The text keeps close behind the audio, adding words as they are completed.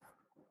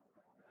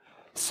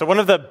So one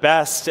of the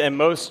best and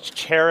most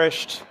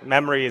cherished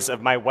memories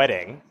of my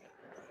wedding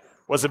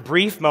was a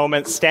brief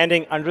moment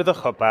standing under the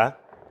chuppah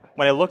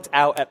when I looked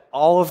out at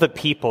all of the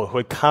people who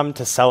had come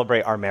to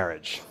celebrate our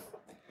marriage.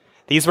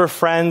 These were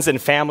friends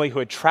and family who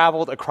had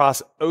traveled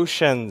across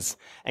oceans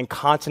and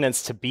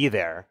continents to be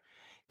there,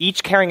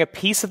 each carrying a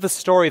piece of the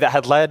story that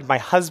had led my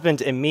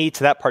husband and me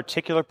to that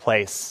particular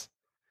place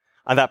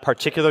on that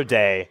particular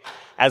day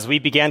as we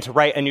began to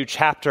write a new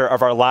chapter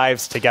of our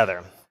lives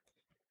together.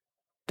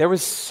 There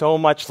was so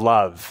much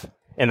love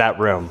in that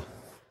room.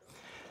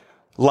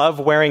 Love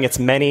wearing its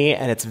many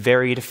and its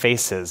varied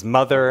faces: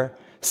 mother,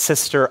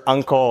 sister,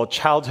 uncle,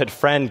 childhood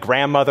friend,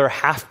 grandmother,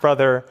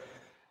 half-brother,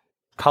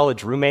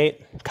 college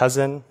roommate,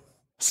 cousin,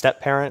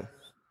 step-parent.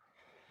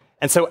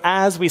 And so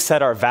as we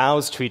said our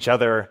vows to each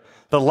other,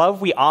 the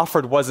love we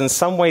offered was in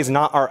some ways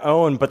not our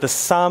own, but the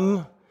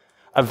sum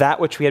of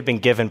that which we had been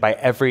given by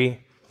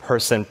every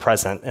person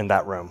present in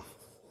that room.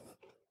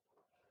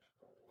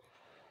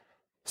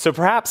 So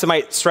perhaps it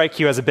might strike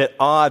you as a bit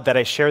odd that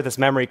I share this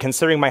memory,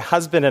 considering my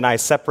husband and I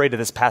separated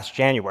this past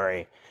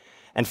January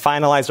and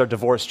finalized our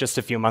divorce just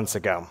a few months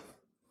ago.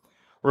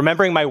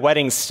 Remembering my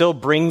wedding still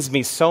brings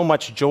me so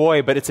much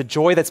joy, but it's a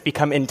joy that's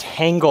become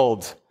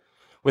entangled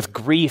with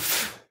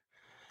grief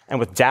and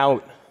with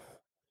doubt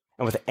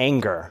and with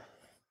anger.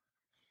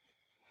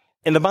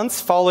 In the months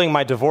following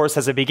my divorce,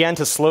 as I began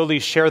to slowly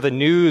share the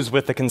news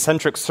with the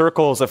concentric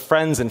circles of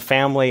friends and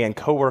family and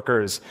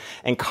coworkers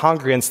and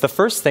congregants, the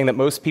first thing that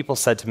most people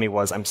said to me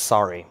was, "I'm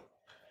sorry."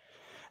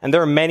 And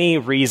there are many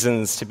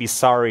reasons to be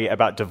sorry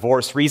about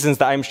divorce, reasons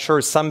that I'm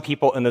sure some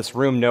people in this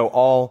room know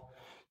all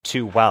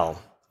too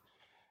well.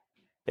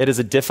 It is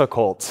a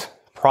difficult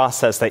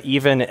process that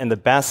even in the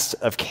best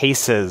of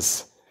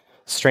cases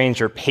strains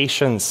your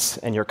patience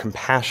and your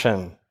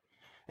compassion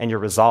and your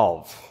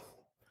resolve.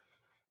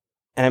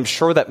 And I'm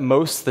sure that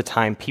most of the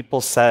time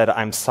people said,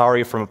 "I'm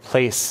sorry," from a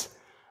place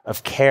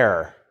of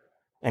care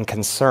and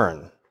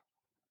concern.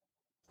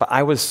 But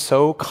I was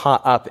so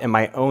caught up in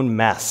my own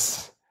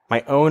mess,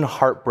 my own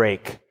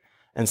heartbreak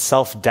and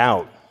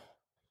self-doubt,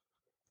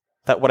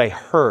 that what I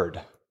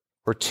heard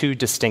were two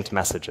distinct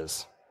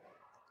messages.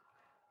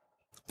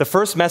 The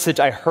first message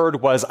I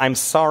heard was, "I'm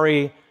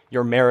sorry,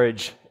 your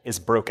marriage is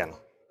broken."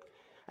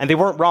 And they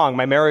weren't wrong.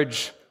 My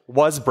marriage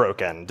was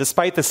broken,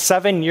 despite the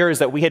 7 years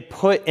that we had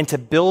put into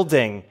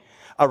building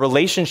a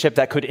relationship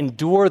that could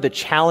endure the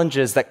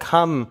challenges that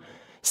come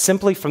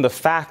simply from the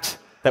fact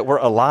that we're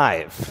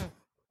alive.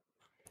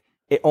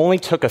 It only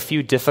took a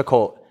few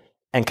difficult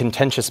and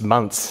contentious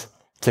months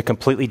to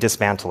completely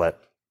dismantle it.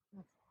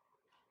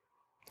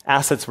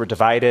 Assets were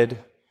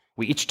divided.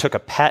 We each took a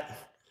pet.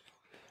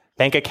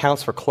 Bank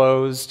accounts were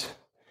closed.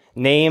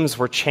 Names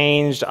were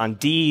changed on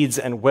deeds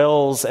and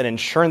wills and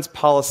insurance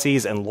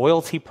policies and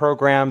loyalty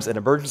programs and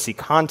emergency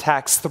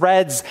contacts.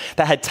 Threads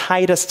that had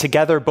tied us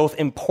together, both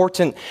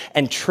important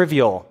and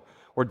trivial,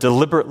 were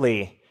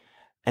deliberately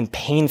and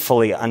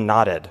painfully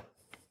unknotted.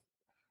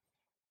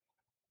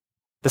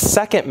 The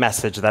second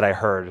message that I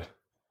heard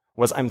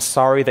was, "I'm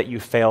sorry that you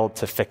failed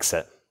to fix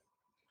it,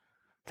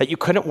 that you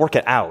couldn't work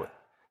it out,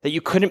 that you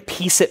couldn't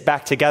piece it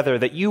back together,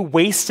 that you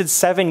wasted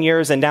 7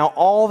 years and now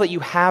all that you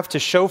have to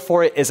show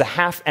for it is a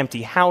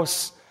half-empty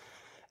house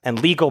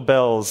and legal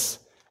bills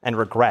and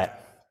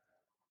regret."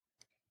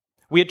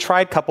 We had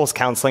tried couples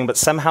counseling, but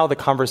somehow the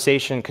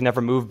conversation could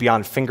never move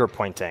beyond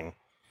finger-pointing.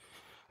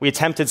 We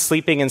attempted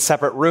sleeping in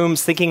separate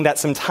rooms, thinking that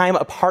some time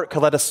apart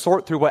could let us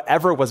sort through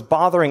whatever was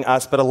bothering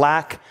us, but a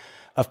lack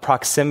of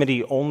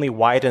proximity only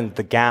widened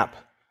the gap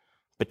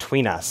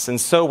between us.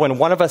 And so when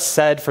one of us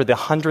said for the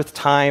 100th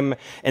time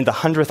in the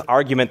 100th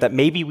argument that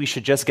maybe we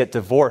should just get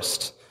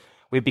divorced,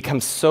 we'd become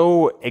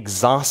so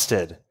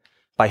exhausted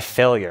by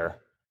failure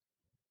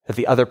that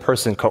the other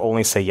person could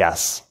only say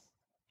yes.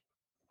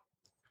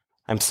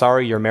 "I'm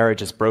sorry your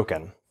marriage is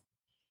broken.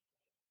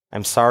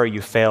 I'm sorry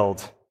you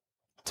failed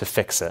to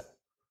fix it."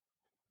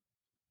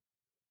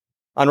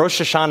 On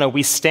Rosh Hashanah,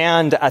 we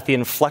stand at the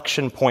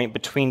inflection point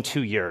between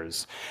 2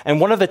 years.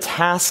 And one of the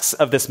tasks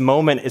of this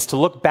moment is to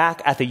look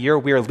back at the year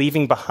we are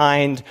leaving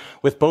behind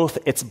with both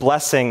its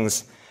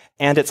blessings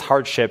and its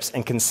hardships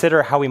and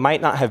consider how we might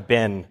not have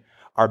been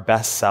our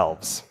best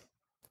selves.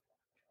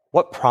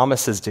 What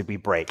promises did we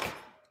break?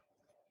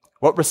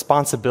 What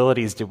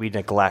responsibilities did we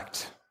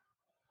neglect?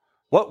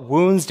 What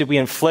wounds did we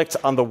inflict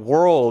on the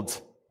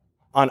world,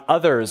 on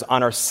others,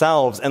 on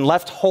ourselves, and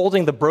left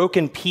holding the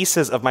broken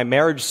pieces of my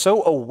marriage,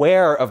 so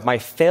aware of my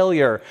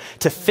failure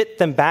to fit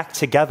them back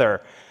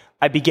together,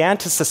 I began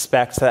to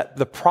suspect that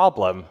the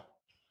problem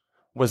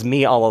was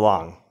me all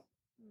along.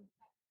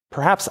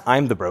 Perhaps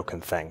I'm the broken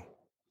thing.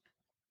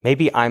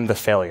 Maybe I'm the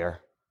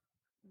failure.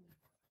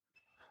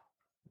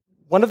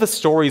 One of the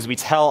stories we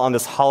tell on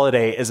this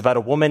holiday is about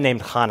a woman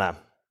named Hannah.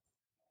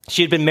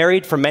 She had been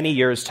married for many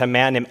years to a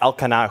man named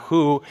Elkanah,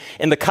 who,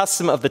 in the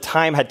custom of the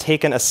time, had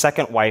taken a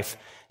second wife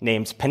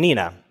named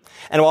Peninnah.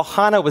 And while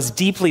Hannah was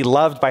deeply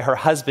loved by her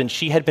husband,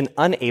 she had been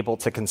unable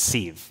to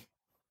conceive.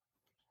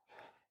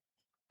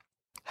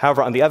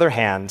 However, on the other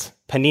hand,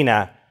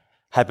 Peninnah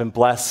had been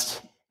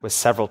blessed with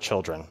several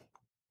children.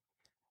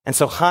 And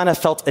so Hannah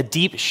felt a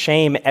deep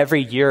shame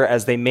every year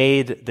as they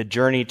made the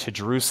journey to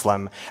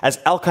Jerusalem, as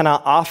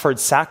Elkanah offered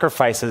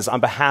sacrifices on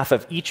behalf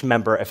of each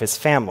member of his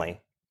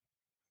family.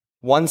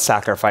 One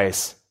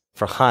sacrifice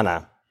for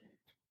Hannah,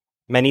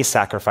 many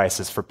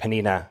sacrifices for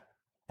Peninnah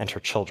and her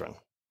children.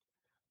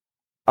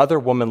 Other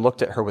women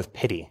looked at her with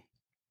pity.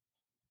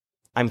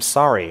 "I'm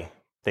sorry,"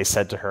 they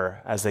said to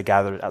her as they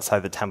gathered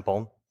outside the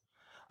temple.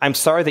 "I'm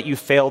sorry that you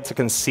failed to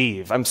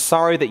conceive. I'm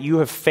sorry that you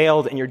have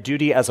failed in your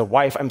duty as a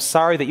wife. I'm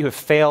sorry that you have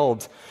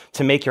failed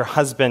to make your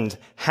husband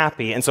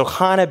happy." And so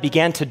Hannah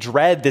began to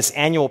dread this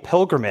annual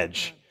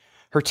pilgrimage,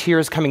 her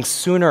tears coming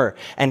sooner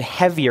and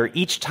heavier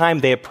each time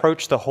they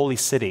approached the holy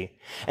city.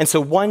 And so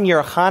one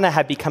year, Hannah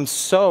had become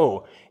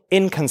so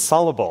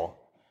inconsolable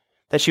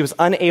that she was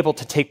unable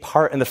to take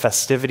part in the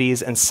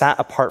festivities and sat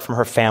apart from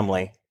her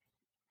family.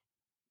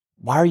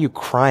 "Why are you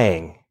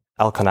crying?"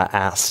 Elkanah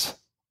asked.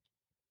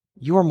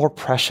 "You are more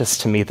precious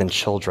to me than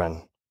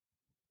children."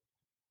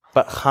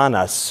 But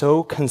Hannah,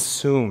 so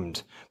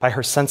consumed by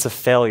her sense of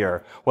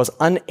failure, was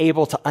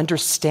unable to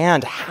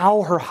understand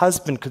how her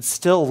husband could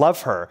still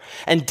love her.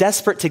 And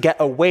desperate to get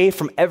away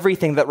from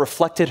everything that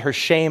reflected her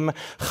shame,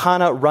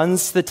 Hannah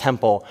runs to the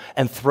temple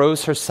and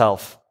throws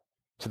herself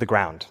to the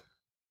ground.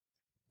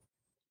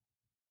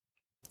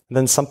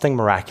 Then something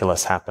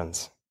miraculous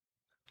happens.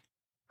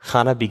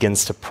 Hannah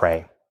begins to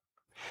pray.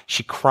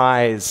 She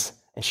cries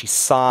and she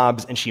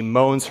sobs and she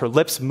moans. Her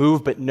lips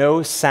move, but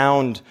no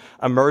sound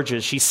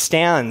emerges. She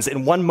stands.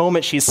 In one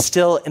moment, she is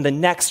still. In the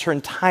next, her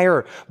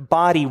entire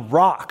body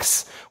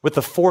rocks with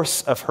the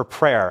force of her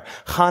prayer.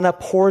 Hannah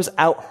pours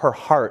out her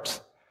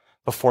heart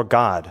before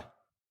God.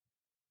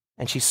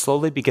 And she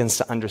slowly begins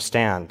to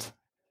understand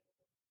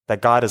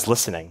that God is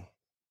listening.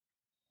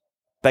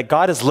 That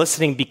God is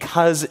listening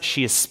because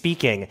she is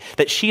speaking,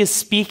 that she is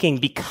speaking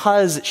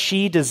because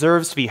she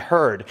deserves to be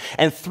heard.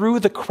 And through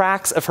the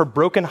cracks of her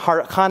broken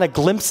heart, Hannah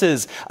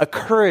glimpses a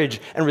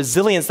courage and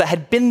resilience that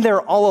had been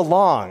there all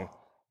along,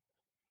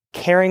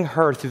 carrying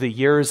her through the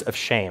years of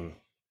shame.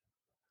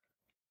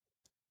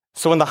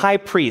 So when the high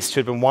priest, who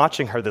had been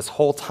watching her this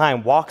whole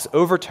time, walks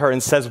over to her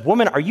and says,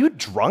 "Woman, are you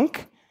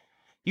drunk?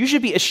 You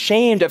should be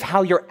ashamed of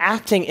how you're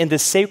acting in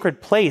this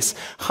sacred place,"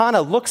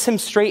 Hannah looks him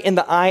straight in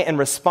the eye and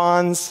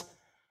responds,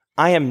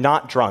 "I am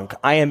not drunk.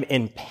 I am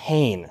in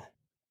pain.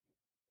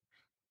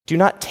 Do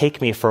not take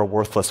me for a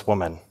worthless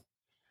woman.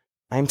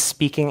 I am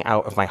speaking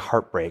out of my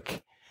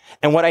heartbreak."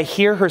 And what I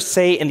hear her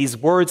say in these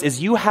words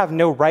is, "You have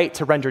no right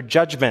to render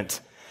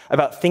judgment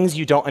about things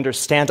you don't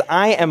understand.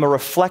 I am a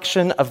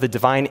reflection of the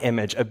divine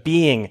image, a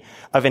being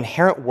of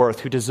inherent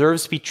worth who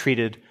deserves to be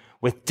treated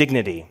with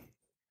dignity.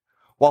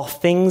 While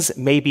things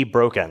may be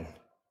broken,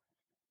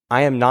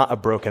 I am not a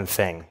broken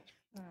thing.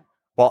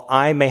 While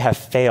I may have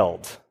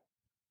failed,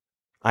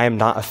 I am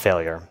not a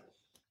failure.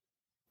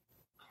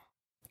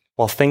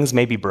 While things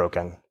may be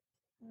broken,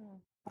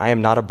 I am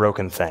not a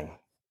broken thing.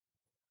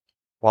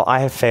 While I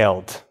have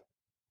failed,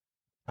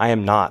 I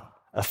am not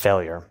a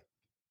failure."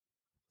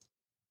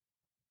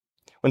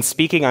 When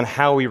speaking on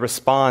how we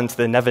respond to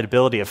the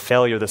inevitability of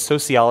failure, the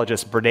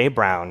sociologist Brené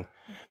Brown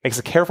makes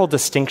a careful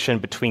distinction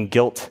between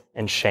guilt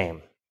and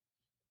shame.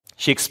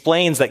 She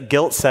explains that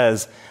guilt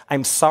says,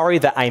 "I'm sorry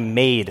that I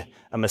made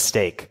a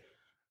mistake,"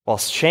 while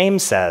shame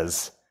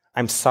says,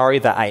 "I'm sorry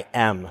that I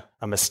am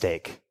a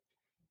mistake."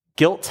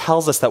 Guilt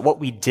tells us that what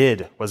we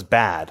did was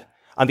bad.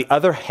 On the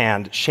other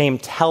hand, shame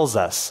tells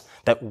us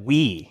that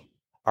we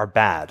are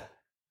bad.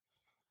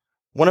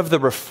 One of the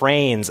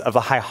refrains of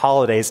the high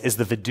holidays is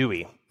the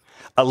Vidui,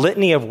 a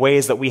litany of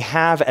ways that we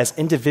have as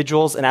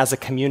individuals and as a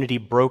community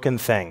broken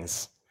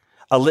things,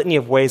 a litany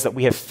of ways that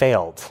we have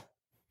failed.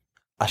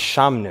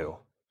 Ashamnu,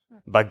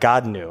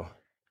 bagadnu,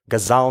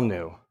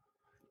 gazalnu,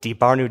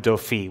 dibarnu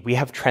dofi. We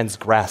have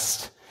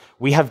transgressed.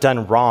 We have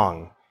done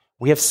wrong.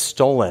 We have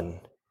stolen.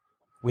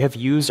 We have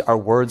used our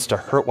words to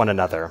hurt one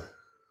another.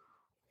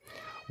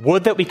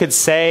 Would that we could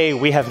say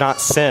we have not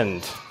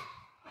sinned.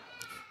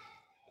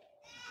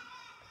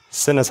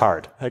 Sin is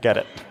hard. I get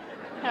it.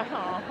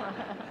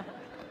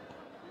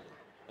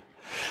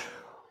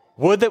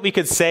 Would that we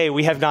could say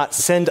we have not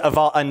sinned,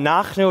 aval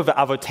anachnu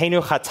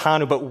ve'avotenu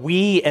chatanu, but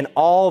we and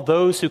all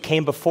those who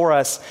came before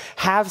us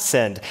have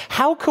sinned.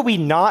 How could we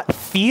not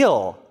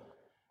feel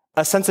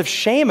a sense of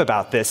shame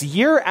about this?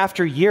 Year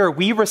after year,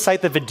 we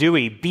recite the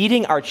Vidui,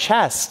 beating our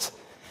chest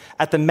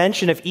at the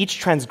mention of each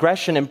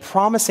transgression and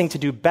promising to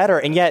do better.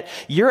 And yet,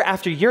 year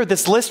after year,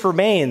 this list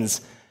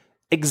remains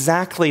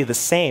exactly the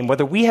same.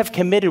 Whether we have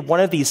committed one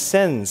of these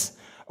sins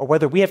or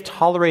whether we have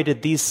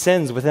tolerated these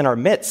sins within our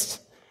midst,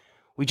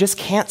 we just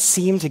can't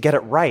seem to get it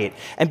right.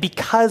 And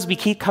because we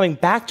keep coming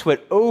back to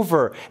it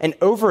over and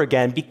over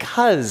again,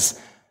 because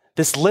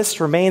this list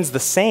remains the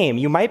same,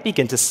 you might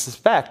begin to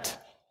suspect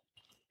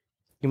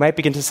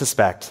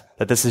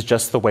that this is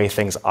just the way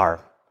things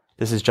are.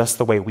 This is just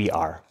the way we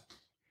are.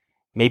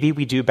 Maybe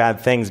we do bad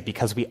things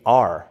because we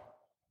are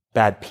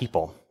bad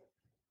people.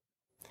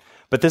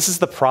 But this is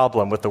the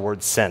problem with the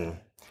word sin.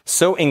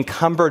 so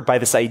encumbered by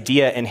this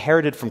idea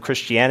inherited from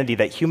Christianity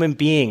that human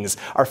beings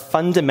are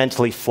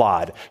fundamentally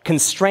flawed,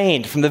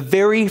 constrained from the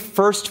very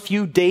first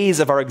few days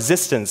of our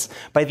existence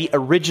by the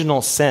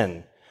original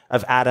sin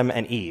of Adam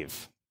and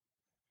Eve.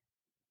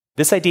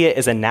 This idea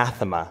is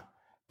anathema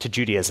to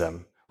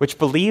Judaism, which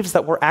believes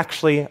that we're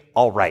actually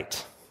all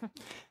right.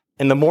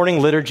 In the morning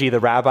liturgy, the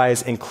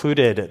rabbis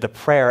included the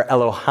prayer,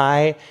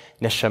 Elohai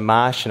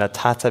neshama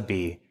shenatata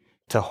bi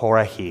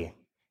tehorahi.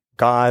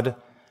 God,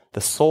 the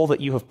soul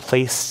that you have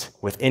placed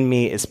within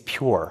me is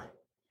pure.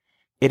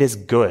 It is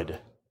good.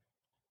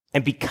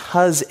 And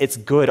because it's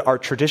good, our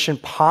tradition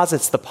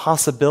posits the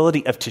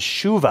possibility of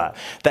teshuvah,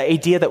 the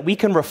idea that we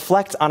can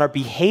reflect on our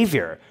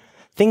behavior,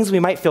 things we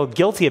might feel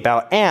guilty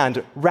about,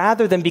 and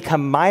rather than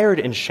become mired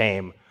in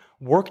shame,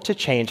 work to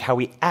change how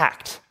we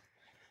act.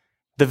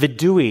 The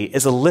vidui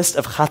is a list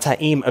of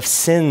chata'im, of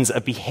sins,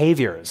 of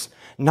behaviors,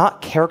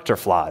 not character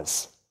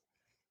flaws.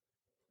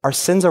 Our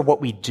sins are what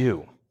we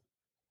do,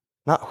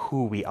 not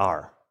who we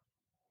are.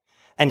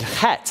 And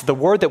chet, the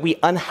word that we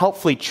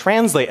unhelpfully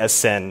translate as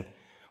sin,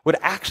 would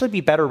actually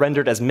be better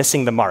rendered as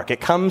missing the mark.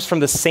 It comes from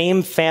the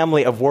same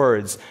family of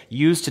words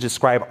used to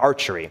describe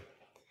archery.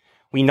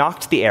 We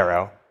knocked the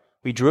arrow,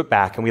 we drew it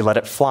back, and we let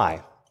it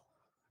fly.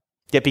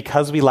 Yet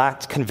because we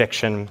lacked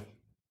conviction,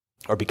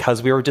 or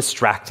because we were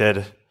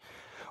distracted,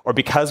 or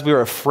because we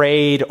were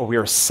afraid, or we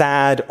were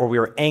sad, or we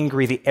were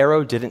angry, the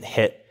arrow didn't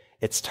hit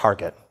its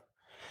target.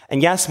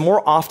 And yes,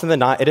 more often than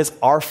not, it is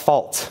our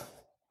fault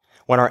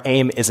when our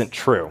aim isn't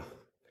true.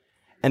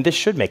 And this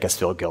should make us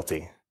feel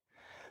guilty,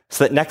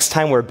 so that next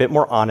time we're a bit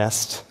more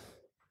honest,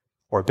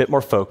 or a bit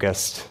more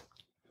focused,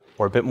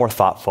 or a bit more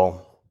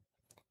thoughtful.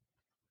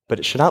 But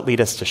it should not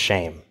lead us to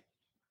shame.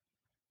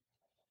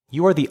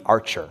 You are the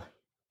archer.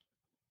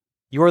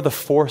 You are the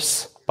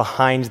force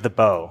behind the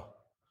bow.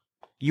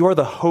 You are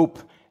the hope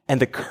and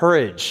the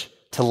courage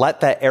to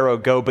let that arrow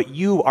go, but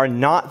you are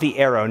not the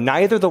arrow,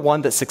 neither the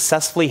one that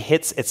successfully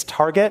hits its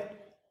target,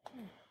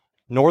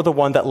 nor the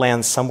one that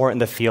lands somewhere in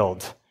the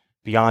field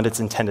beyond its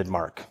intended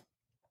mark.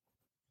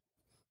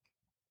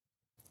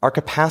 Our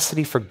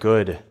capacity for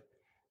good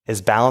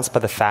is balanced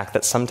by the fact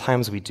that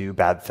sometimes we do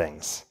bad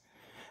things.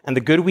 And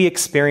the good we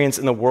experience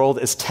in the world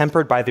is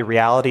tempered by the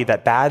reality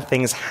that bad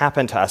things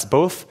happen to us,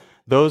 both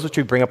those which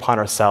we bring upon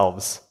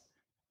ourselves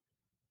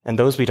and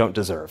those we don't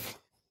deserve.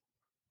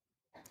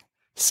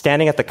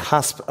 Standing at the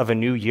cusp of a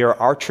new year,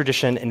 our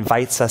tradition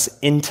invites us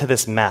into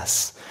this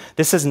mess.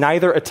 This is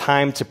neither a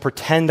time to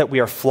pretend that we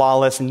are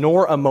flawless,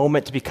 nor a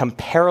moment to become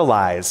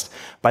paralyzed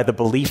by the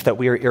belief that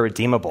we are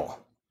irredeemable.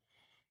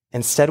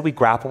 Instead, we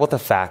grapple with the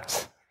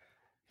fact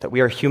that we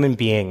are human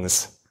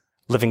beings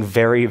living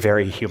very,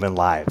 very human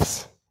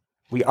lives.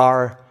 We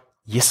are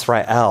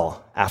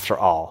Yisrael, after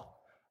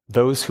all,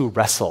 those who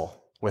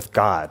wrestle with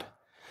God.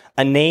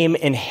 A name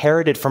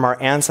inherited from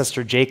our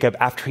ancestor Jacob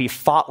after he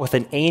fought with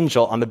an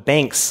angel on the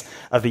banks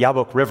of the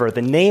Yabok River.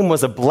 The name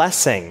was a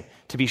blessing,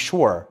 to be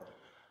sure,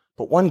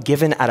 but one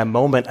given at a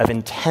moment of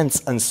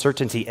intense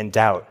uncertainty and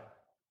doubt.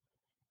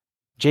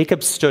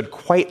 Jacob stood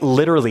quite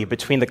literally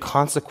between the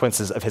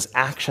consequences of his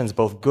actions,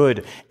 both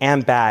good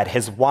and bad,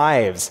 his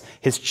wives,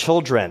 his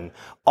children,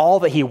 all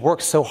that he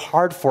worked so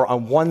hard for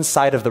on one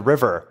side of the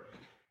river,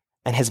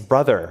 and his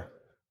brother,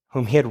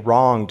 whom he had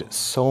wronged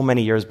so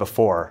many years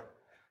before,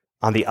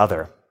 on the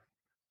other.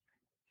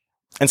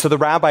 And so the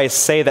rabbis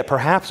say that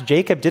perhaps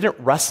Jacob didn't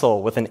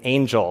wrestle with an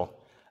angel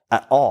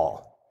at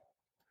all,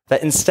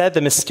 that instead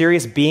the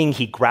mysterious being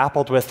he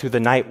grappled with through the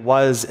night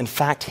was, in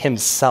fact,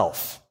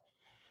 himself,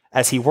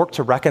 as he worked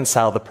to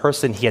reconcile the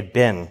person he had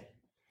been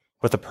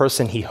with the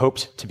person he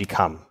hoped to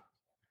become.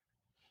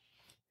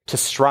 To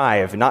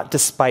strive, not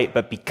despite,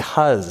 but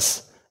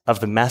because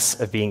of the mess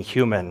of being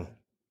human,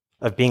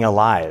 of being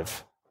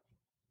alive,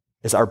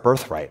 is our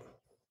birthright.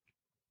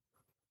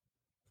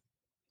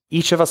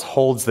 Each of us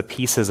holds the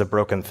pieces of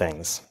broken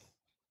things.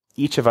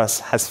 Each of us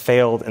has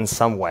failed in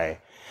some way.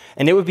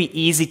 And it would be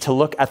easy to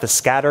look at the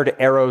scattered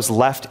arrows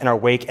left in our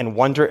wake and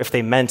wonder if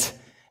they meant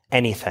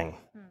anything.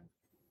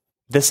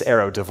 This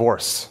arrow,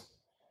 divorce.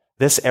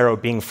 This arrow,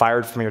 being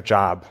fired from your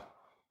job.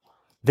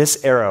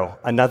 This arrow,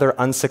 another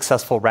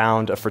unsuccessful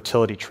round of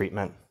fertility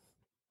treatment.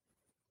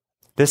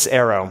 This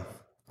arrow,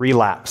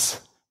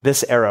 relapse.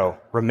 This arrow,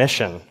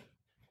 remission.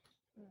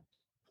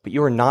 But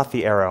you are not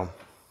the arrow.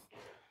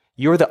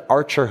 You're the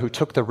archer who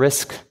took the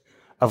risk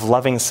of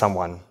loving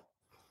someone.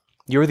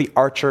 You're the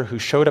archer who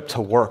showed up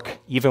to work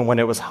even when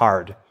it was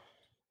hard.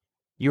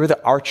 You're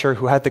the archer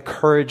who had the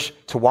courage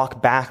to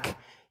walk back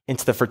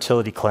into the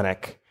fertility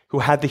clinic, who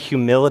had the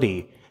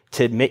humility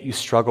to admit you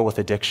struggle with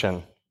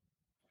addiction,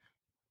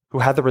 who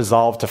had the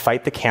resolve to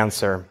fight the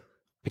cancer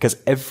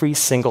because every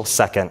single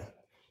second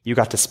you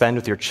got to spend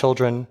with your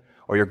children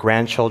or your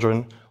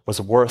grandchildren was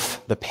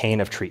worth the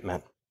pain of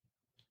treatment.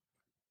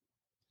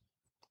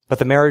 But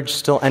the marriage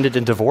still ended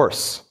in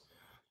divorce,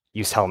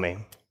 you tell me.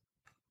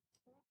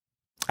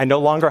 I no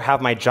longer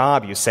have my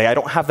job, you say. I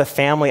don't have the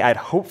family I'd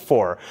hoped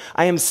for.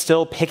 I am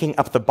still picking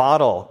up the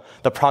bottle.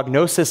 The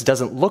prognosis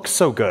doesn't look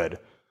so good.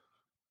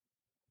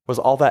 Was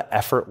all that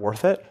effort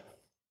worth it?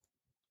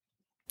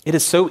 It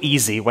is so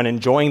easy when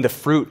enjoying the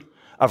fruit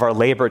of our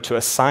labor to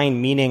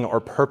assign meaning or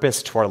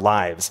purpose to our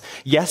lives.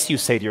 Yes, you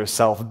say to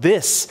yourself,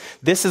 this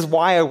is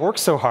why I work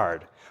so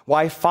hard,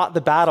 why I fought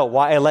the battle,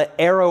 why I let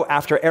arrow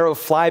after arrow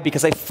fly,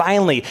 because I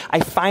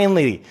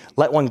finally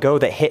let one go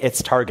that hit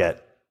its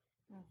target.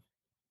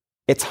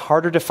 It's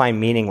harder to find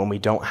meaning when we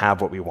don't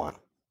have what we want.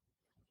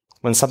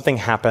 When something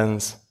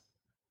happens,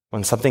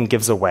 when something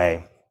gives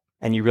away,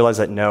 and you realize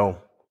that no,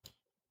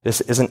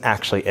 this isn't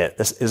actually it.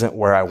 This isn't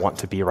where I want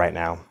to be right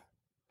now.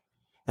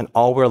 And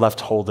all we're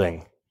left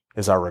holding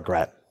is our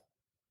regret.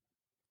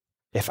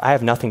 If I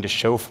have nothing to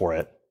show for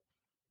it,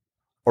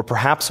 or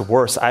perhaps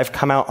worse, I've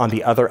come out on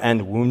the other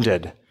end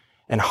wounded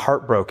and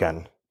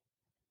heartbroken,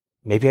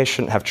 maybe I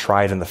shouldn't have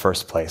tried in the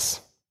first place.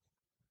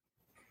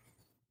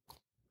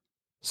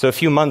 So a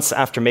few months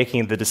after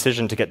making the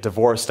decision to get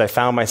divorced, I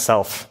found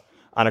myself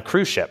on a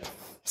cruise ship,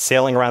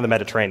 sailing around the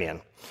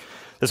Mediterranean.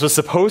 This was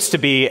supposed to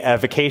be a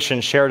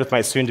vacation shared with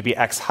my soon-to-be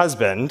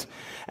ex-husband,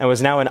 and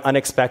was now an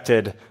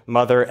unexpected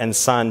mother and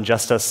son,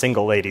 just us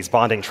single ladies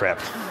bonding trip.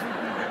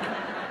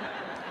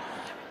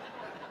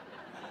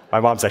 My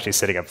mom's actually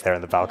sitting up there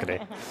in the balcony.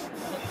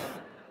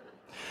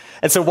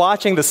 And so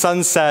watching the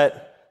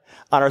sunset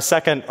on our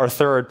second or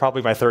third,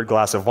 probably my third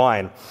glass of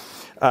wine,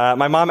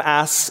 my mom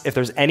asks if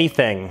there's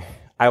anything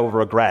I will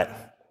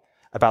regret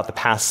about the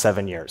past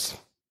 7 years.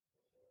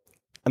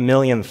 A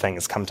million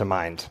things come to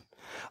mind.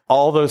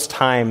 All those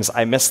times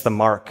I missed the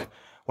mark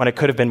when I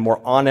could have been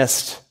more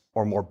honest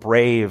or more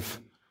brave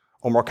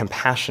or more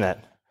compassionate.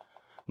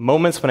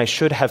 Moments when I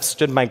should have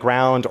stood my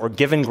ground or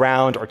given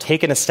ground or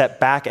taken a step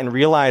back and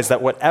realized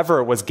that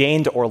whatever was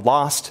gained or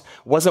lost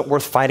wasn't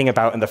worth fighting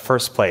about in the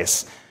first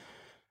place.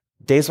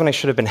 Days when I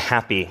should have been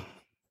happy,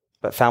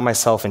 but found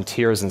myself in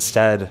tears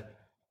instead,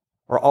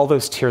 or all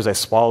those tears I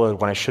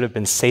swallowed when I should have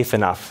been safe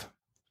enough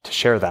to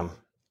share them.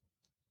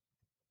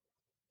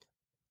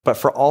 But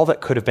for all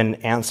that could have been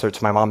an answer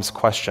to my mom's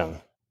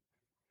question,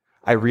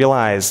 I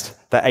realized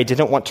that I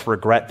didn't want to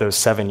regret those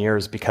 7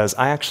 years because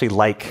I actually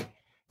like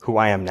who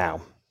I am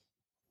now.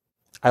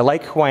 I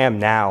like who I am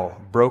now,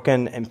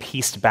 broken and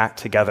pieced back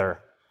together,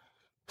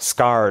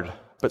 scarred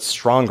but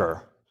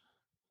stronger,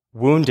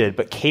 wounded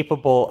but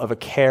capable of a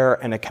care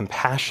and a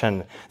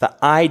compassion that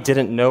I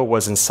didn't know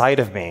was inside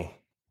of me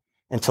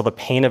until the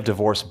pain of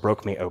divorce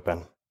broke me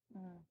open.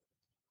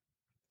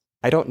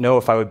 I don't know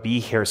if I would be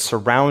here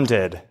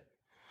surrounded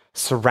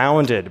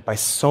by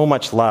so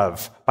much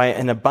love, by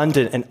an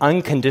abundant and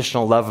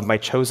unconditional love of my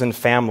chosen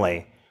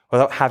family,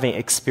 without having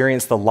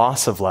experienced the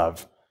loss of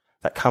love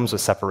that comes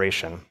with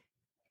separation.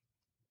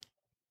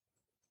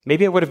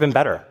 Maybe it would have been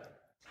better,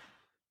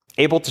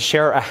 able to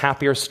share a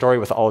happier story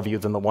with all of you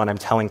than the one I'm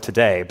telling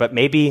today, but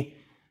maybe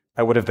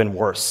I would have been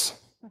worse.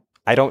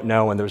 I don't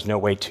know, and there's no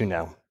way to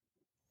know.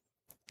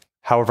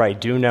 However, I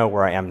do know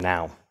where I am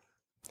now.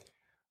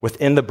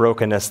 Within the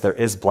brokenness, there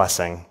is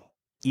blessing,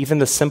 even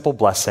the simple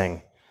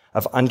blessing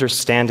of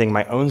understanding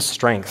my own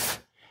strength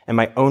and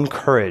my own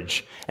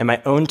courage and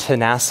my own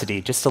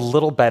tenacity just a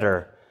little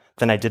better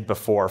than I did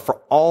before, for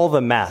all of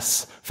the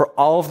mess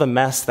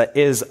that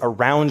is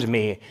around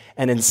me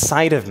and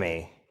inside of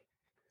me.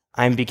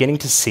 I'm beginning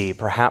to see,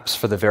 perhaps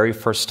for the very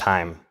first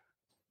time,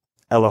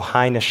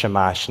 Elohai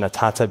neshama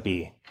shenatata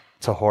bi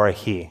tahora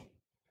hi.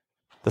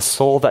 The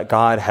soul that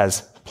God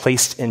has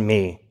placed in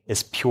me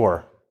is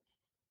pure.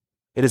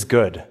 It is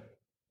good.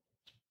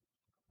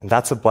 And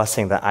that's a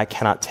blessing that I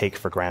cannot take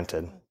for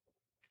granted.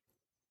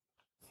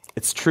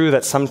 It's true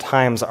that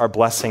sometimes our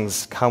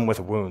blessings come with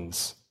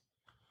wounds.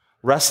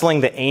 Wrestling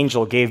the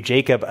angel gave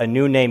Jacob a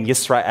new name,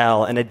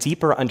 Yisrael, and a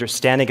deeper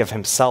understanding of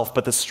himself,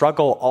 but the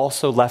struggle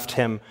also left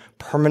him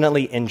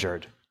permanently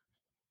injured.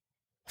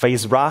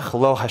 Vayizrach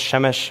lo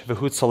hashemesh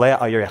v'hu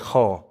tzoleh al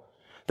Yericho.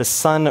 The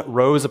sun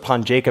rose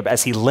upon Jacob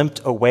as he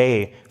limped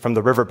away from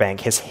the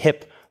riverbank, his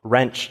hip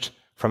wrenched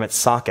from its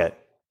socket.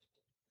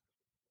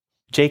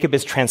 Jacob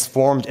is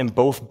transformed in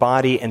both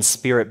body and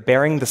spirit,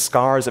 bearing the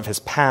scars of his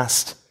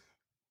past,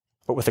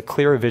 but with a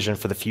clearer vision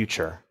for the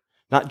future,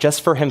 not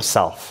just for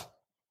himself,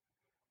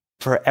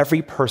 for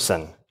every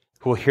person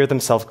who will hear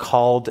themselves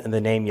called in the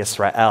name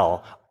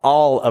Yisrael,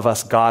 all of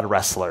us God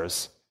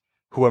wrestlers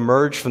who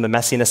emerge from the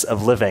messiness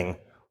of living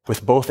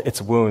with both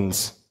its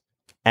wounds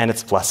and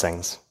its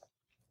blessings.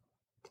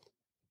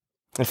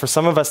 And for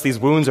some of us, these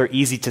wounds are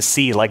easy to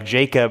see. Like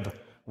Jacob,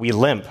 we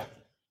limp.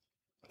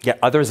 Yet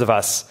others of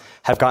us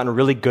have gotten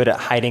really good at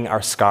hiding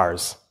our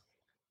scars,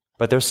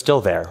 but they're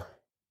still there.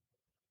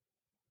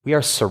 We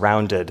are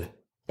surrounded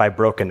by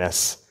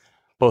brokenness,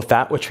 both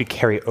that which we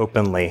carry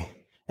openly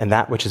and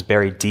that which is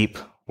buried deep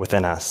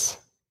within us.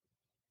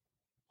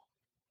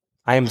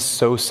 I am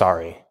so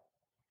sorry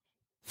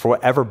for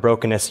whatever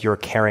brokenness you're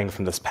carrying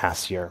from this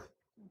past year.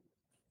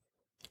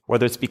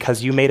 Whether it's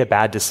because you made a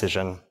bad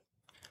decision,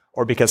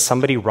 or because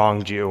somebody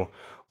wronged you,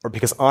 or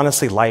because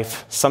honestly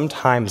life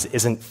sometimes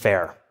isn't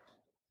fair.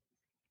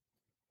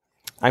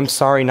 I'm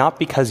sorry not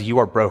because you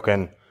are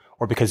broken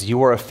or because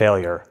you are a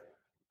failure.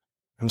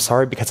 I'm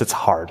sorry because it's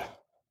hard.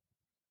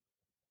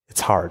 It's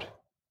hard.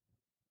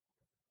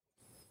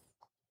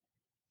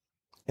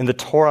 In the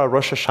Torah,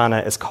 Rosh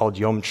Hashanah is called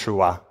Yom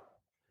Teruah,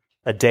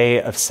 a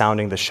day of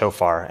sounding the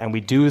shofar, and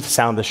we do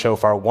sound the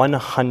shofar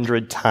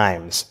 100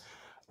 times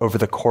over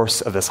the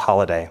course of this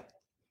holiday.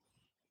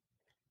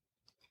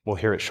 We'll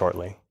hear it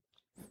shortly.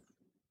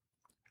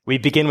 We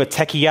begin with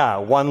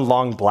Tekiyah, one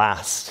long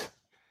blast.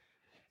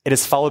 It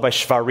is followed by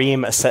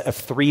Shvarim, a set of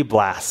 3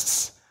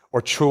 blasts,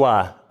 or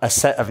Teruah, a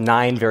set of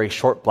 9 very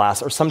short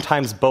blasts, or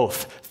sometimes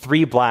both,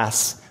 3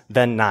 blasts,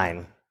 then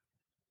 9.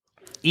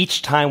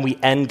 Each time we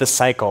end the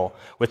cycle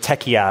with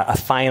Tekiyah, a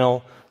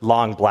final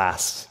long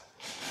blast.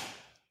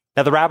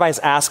 Now the rabbis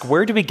ask,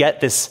 where do we get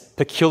this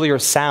peculiar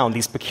sound,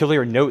 these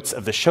peculiar notes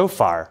of the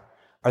shofar?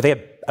 Are they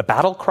a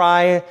battle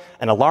cry,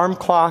 an alarm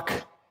clock,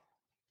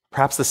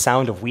 perhaps the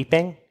sound of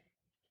weeping?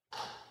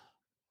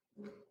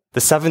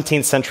 The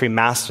 17th century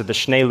master, the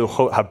Shnei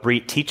Luchot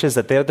Habrit, teaches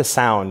that they're the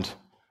sound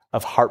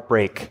of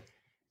heartbreak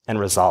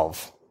and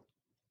resolve.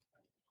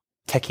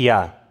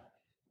 Tekiyah,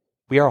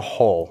 we are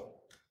whole.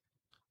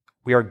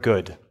 We are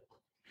good.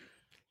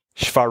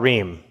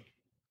 Shvarim,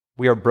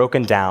 we are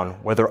broken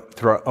down, whether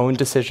through our own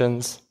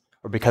decisions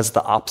or because of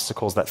the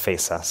obstacles that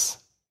face us.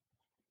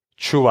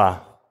 Teruah,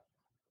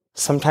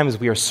 sometimes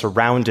we are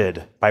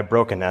surrounded by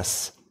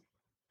brokenness,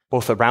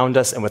 both around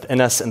us and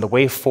within us, and the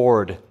way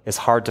forward is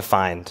hard to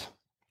find.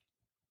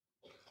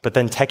 But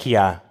then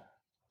Tekiyah,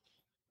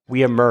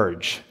 we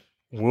emerge,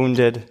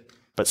 wounded,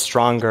 but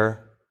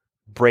stronger,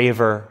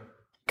 braver,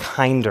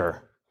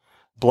 kinder,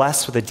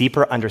 blessed with a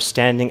deeper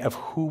understanding of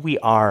who we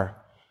are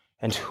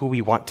and who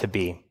we want to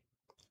be.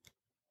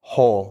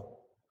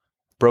 Whole,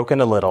 broken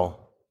a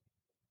little,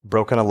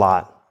 broken a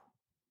lot,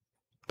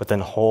 but then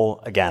whole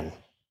again.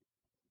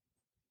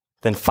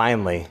 Then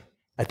finally,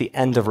 at the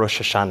end of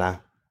Rosh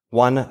Hashanah,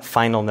 one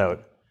final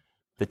note,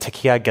 the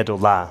Tekiyah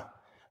Gedolah,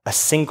 a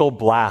single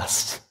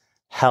blast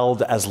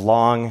held as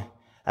long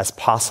as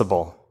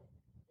possible.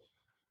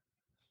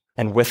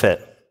 And with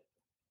it,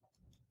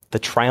 the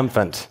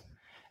triumphant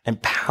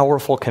and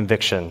powerful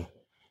conviction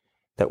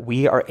that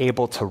we are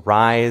able to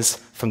rise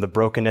from the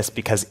brokenness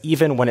because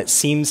even when it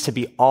seems to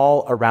be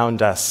all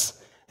around us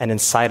and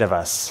inside of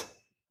us,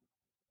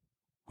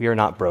 we are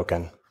not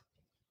broken.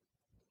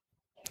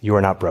 You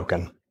are not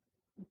broken.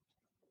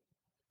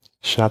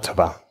 Shana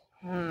Tova.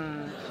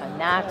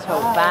 Shana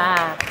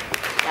Tova.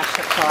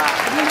 Yasher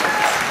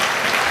Koach.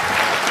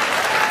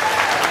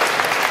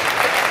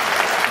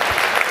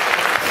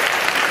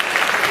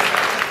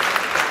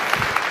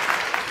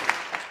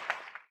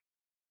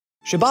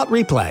 Shabbat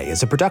Replay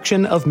is a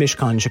production of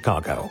Mishkan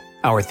Chicago.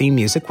 Our theme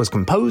music was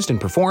composed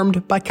and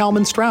performed by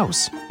Kalman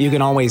Strauss. You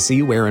can always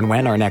see where and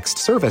when our next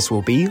service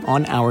will be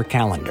on our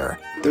calendar.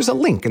 There's a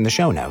link in the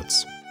show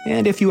notes.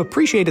 And if you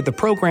appreciated the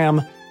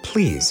program,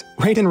 please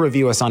rate and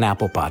review us on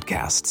Apple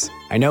Podcasts.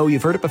 I know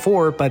you've heard it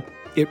before, but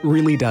it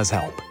really does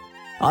help.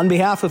 On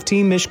behalf of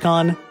Team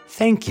Mishkan,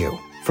 thank you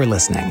for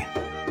listening.